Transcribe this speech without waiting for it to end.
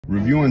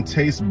Reviewing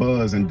taste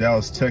buds in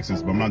Dallas,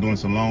 Texas, but I'm not doing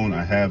this alone.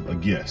 I have a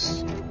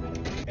guest.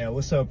 Yeah,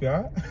 what's up,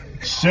 y'all?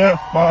 Chef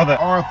Father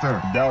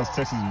Arthur, Dallas,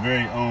 Texas'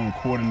 very own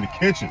Court in the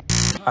Kitchen.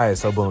 Alright,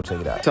 so boom,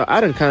 check it out. So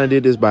I done kind of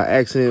did this by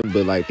accident,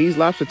 but like these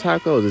lobster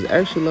tacos is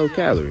actually low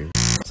calorie.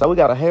 So we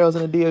got a Harold's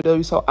in the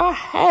DFW, so I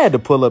had to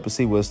pull up and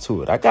see what's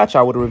to it. I got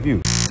y'all with a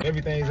review.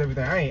 Everything's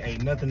everything. I ain't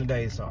ate nothing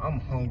today, so I'm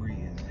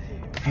hungry as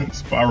hell.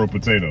 Spiral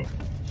potato.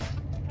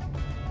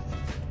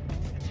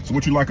 So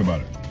what you like about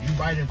it? You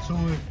bite into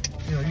it,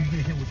 you know, you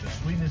get hit with the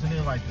sweetness and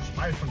then like the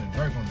spice from the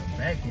jerk on the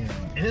back end.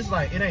 And it's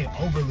like, it ain't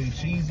overly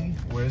cheesy,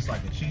 where it's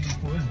like a cheesy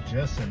food, it's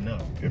just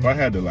enough. If I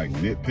had to like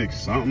nitpick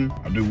something,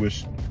 I do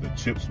wish the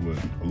chips were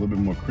a little bit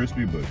more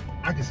crispy, but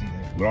I can see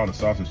that. with all the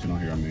sauce and shit on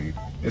here, I mean,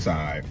 it's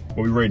alright.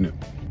 What we rating it?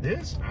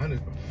 This,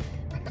 honestly,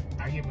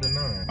 I give it a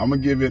 9. I'm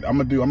gonna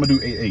do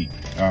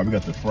 8-8. We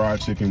got the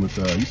fried chicken with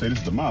you say this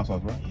is the mild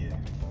sauce, right? Yeah.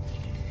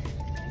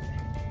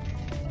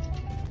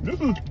 This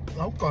is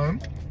Okay.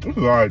 This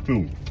is alright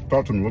too.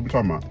 Talk to me, what we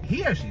talking about?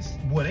 He actually,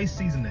 boy, they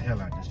season the hell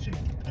out this chicken.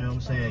 You know what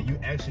I'm saying? You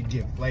actually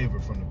get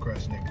flavor from the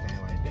crust and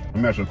everything like that. Let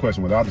me ask you a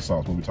question, without the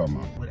sauce, what we talking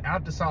about?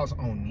 Without the sauce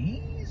on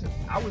these,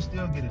 I would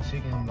still get a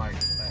chicken like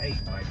an 8.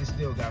 Like, it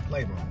still got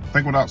flavor on it. I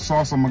think without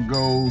sauce, I'm gonna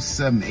go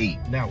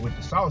 7-8. Now, with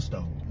the sauce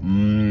though.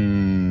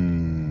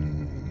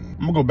 I'm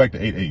gonna go back to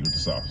 8-8 with the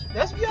sauce.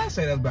 That's, yeah, I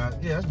say that's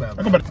about, yeah, that's about.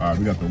 All right,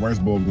 we got the rice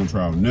bowl we're gonna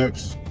try out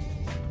next.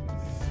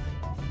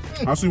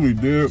 I see what he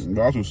did,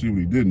 but I also see what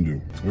he didn't do.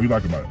 What do you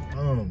like about it?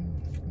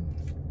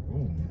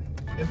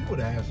 If you would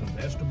have had some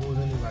vegetables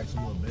in it, like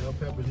some little bell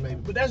peppers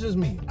maybe, but that's just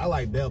me. I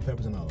like bell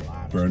peppers in a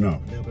lot of Fair enough.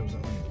 Bell peppers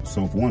on it.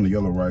 So for one, the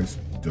yellow rice,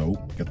 dope.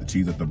 Got the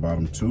cheese at the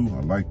bottom too. I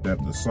like that.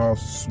 The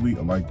sauce is sweet.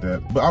 I like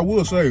that. But I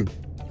will say,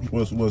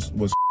 what's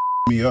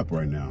me up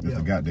right now is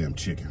the goddamn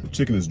chicken. The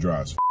chicken is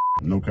dry as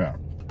no cap.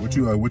 What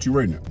you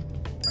rating it?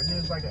 I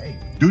give it like an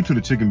 8. Due to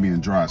the chicken being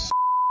dry as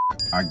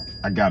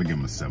I gotta give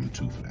him a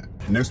 7-2 for that.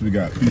 Next we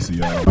got pizza,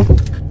 y'all.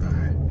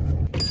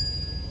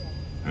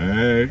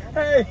 Hey.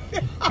 Hey.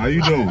 How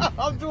you doing?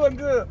 I'm doing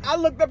good. I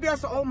looked up here, I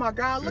said, oh my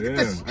God, look at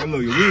this. Hey, look,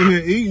 we in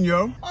here eating,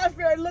 yo. I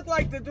feel it look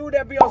like the dude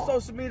that be on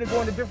social media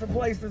going to different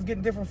places,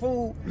 getting different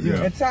food,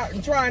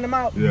 and trying them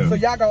out. Yeah. So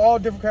y'all got all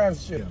different kinds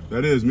of shit.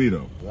 That is me,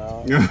 though.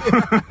 Well,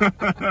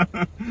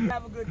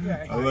 have a good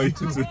day. I like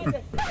you too.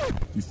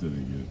 You still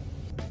ain't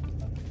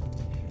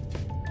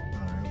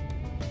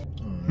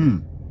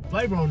good.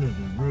 Flavor on this is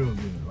real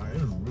good. Like,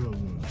 it's real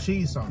good.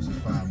 Cheese sauce is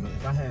fine, but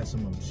if I had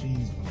some of the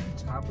cheese on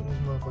top of this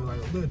motherfucker, like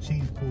a little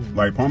cheese pool.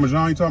 Like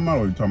Parmesan you talking about,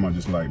 or you talking about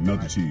just like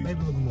melted cheese? Maybe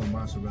a little more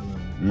mozzarella.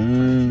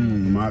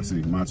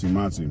 Mozzie.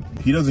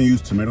 He doesn't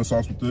use tomato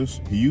sauce with this.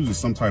 He uses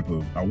some type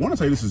of, I want to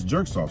say this is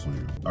jerk sauce on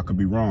here. I could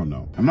be wrong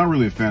though. I'm not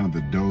really a fan of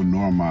the dough,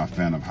 nor am I a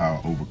fan of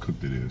how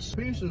overcooked it is.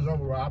 Pieces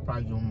overall, I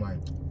probably give them like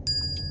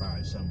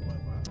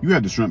 7.5. You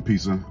had the shrimp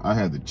pizza. I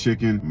had the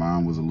chicken.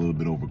 Mine was a little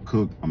bit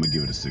overcooked. I'm gonna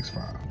give it a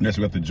 6.5. Next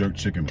we got the jerk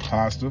chicken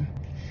pasta.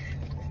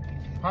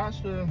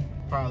 Pasta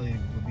probably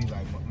would be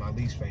like my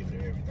least favorite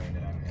of everything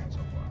that I've had so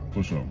far.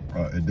 For sure.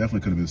 It definitely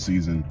could have been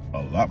seasoned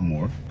a lot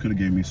more. Could have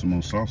gave me some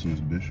more sauce in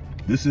this bitch.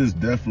 This is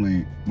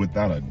definitely,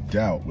 without a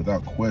doubt,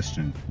 without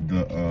question,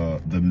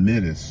 the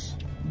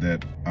middest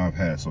that I've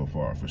had so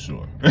far, for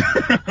sure.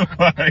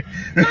 Like,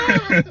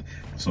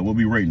 so we'll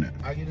be rating it.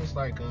 I give this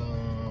like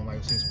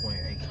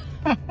 6.8.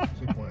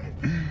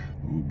 6.8.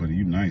 Ooh, but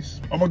you nice.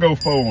 I'm gonna go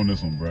 4 on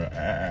this one, bro.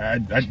 I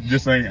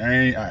just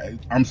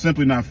I'm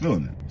simply not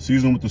feeling it.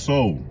 Season with the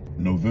Soul,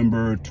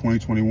 November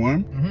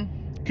 2021.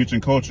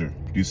 Kitchen Culture,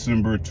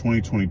 December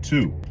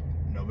 2022.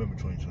 November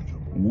 2022.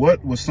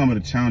 What was some of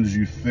the challenges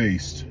you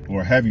faced,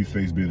 or have you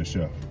faced being a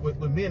chef?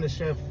 With being a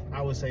chef,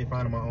 I would say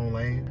finding my own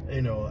lane.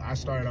 You know, I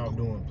started off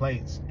doing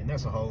plates, and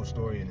that's a whole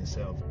story in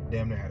itself.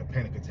 Damn near had a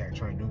panic attack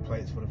trying to do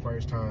plates for the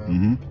first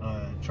time.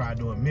 Tried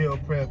doing meal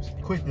preps,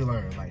 quickly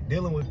learned. Like,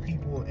 dealing with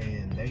people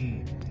and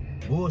they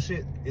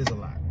bullshit is a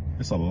lot.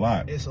 It's a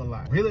lot. It's a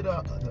lot. Really, the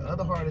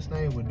other hardest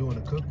thing with doing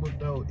a cookbook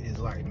though is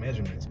like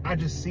measurements. I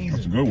just season.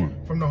 That's a good one.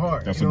 From the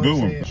heart. That's you know a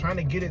good one. Trying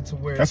to get it to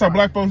where that's how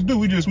black folks do.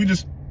 We just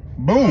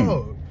boom.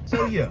 Oh,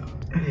 so yeah.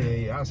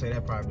 I'll say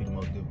that probably be the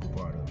most difficult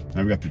part of it.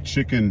 Now we got the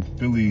chicken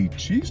Philly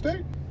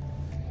cheesesteak.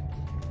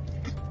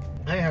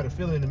 I ain't had a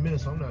Philly in a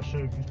minute, so I'm not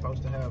sure if you're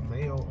supposed to have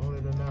mayo on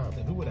it or not.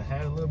 If we would have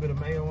had a little bit of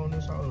mayo on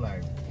this, I was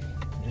like,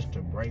 just to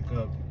break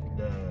up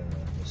the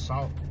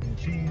salt and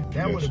cheese,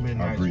 that would have been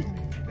nice for me.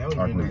 That would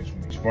have been nice for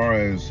me. As far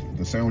as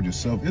the sandwich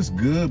itself, it's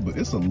good, but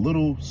it's a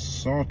little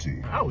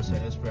salty. I would say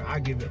that's fair. I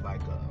give it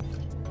like a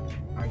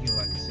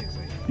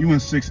 6.8. You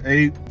went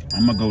 6.8.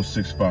 I'm gonna go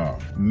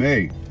 6.5.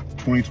 May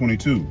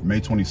 2022, May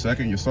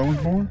 22nd, your son was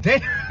born?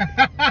 Damn.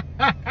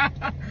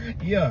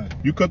 Yeah.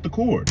 You cut the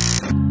cord.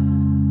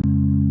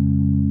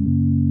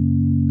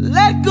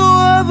 Let go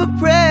of a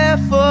prayer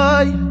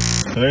for you.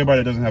 So everybody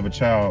that doesn't have a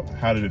child,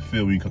 how did it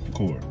feel when you cut the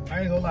cord? I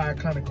ain't gonna lie, I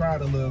kind of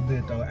cried a little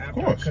bit though.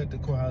 After I cut the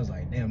cord, I was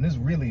like, damn, this is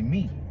really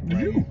me.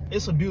 Like,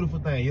 it's a beautiful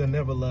thing. You'll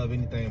never love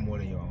anything more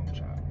than your own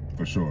child.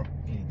 For sure.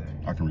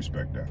 Anything. I can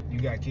respect that. You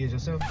got kids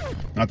yourself?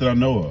 Not that I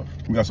know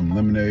of. We got some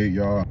lemonade,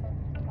 y'all.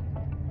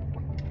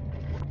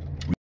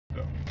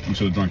 We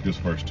should have drunk this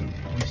first too.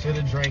 We should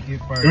have drank it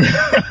first.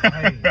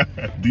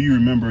 Hey. Do you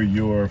remember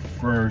your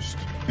first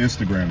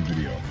Instagram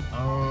video?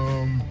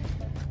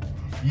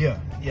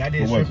 Yeah, I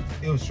did. What was it?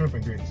 It was shrimp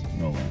and grits.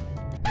 No way.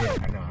 Yeah,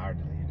 I know. I already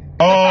deleted it.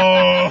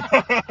 Oh!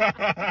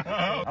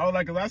 I was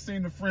like, 'cause I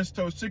seen the French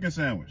toast chicken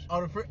sandwich.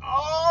 Oh,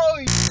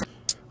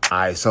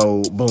 Alright,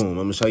 so boom, I'm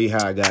gonna show you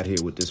how I got here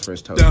with this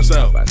French toast. Down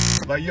south.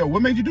 Like, yo,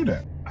 what made you do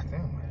that? I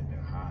think I might have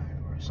been high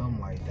or something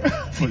like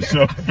that. For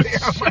sure.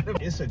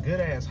 It's a good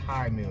ass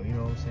high meal, you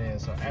know what I'm saying?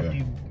 So after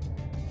you,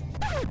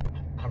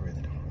 I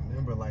really don't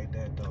remember like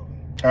that though.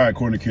 All right,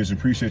 Court in the Kitchen,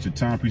 appreciate your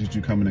time. Appreciate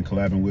you coming and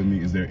collabing with me.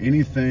 Is there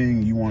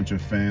anything you want your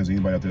fans,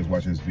 anybody out there that's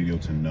watching this video,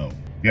 to know?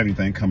 You have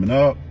anything coming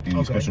up?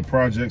 Any special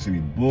projects? Any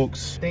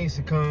books? Things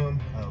to come.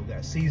 We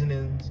got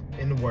seasonings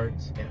in the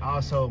works. And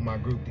also my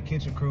group, the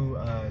Kitchen Crew.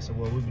 So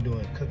we'll be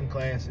doing cooking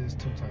classes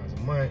 2 times a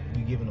month.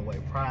 We'll be giving away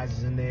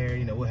prizes in there.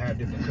 You know, we'll have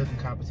different cooking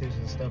competitions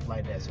and stuff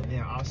like that. So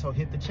then also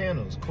hit the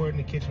channels. Court in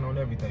the Kitchen on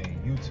everything.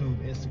 YouTube,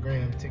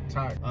 Instagram,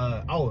 TikTok.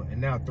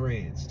 And now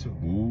Threads too.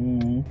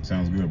 Ooh,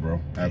 sounds good,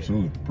 bro.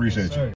 Absolutely. Appreciate you.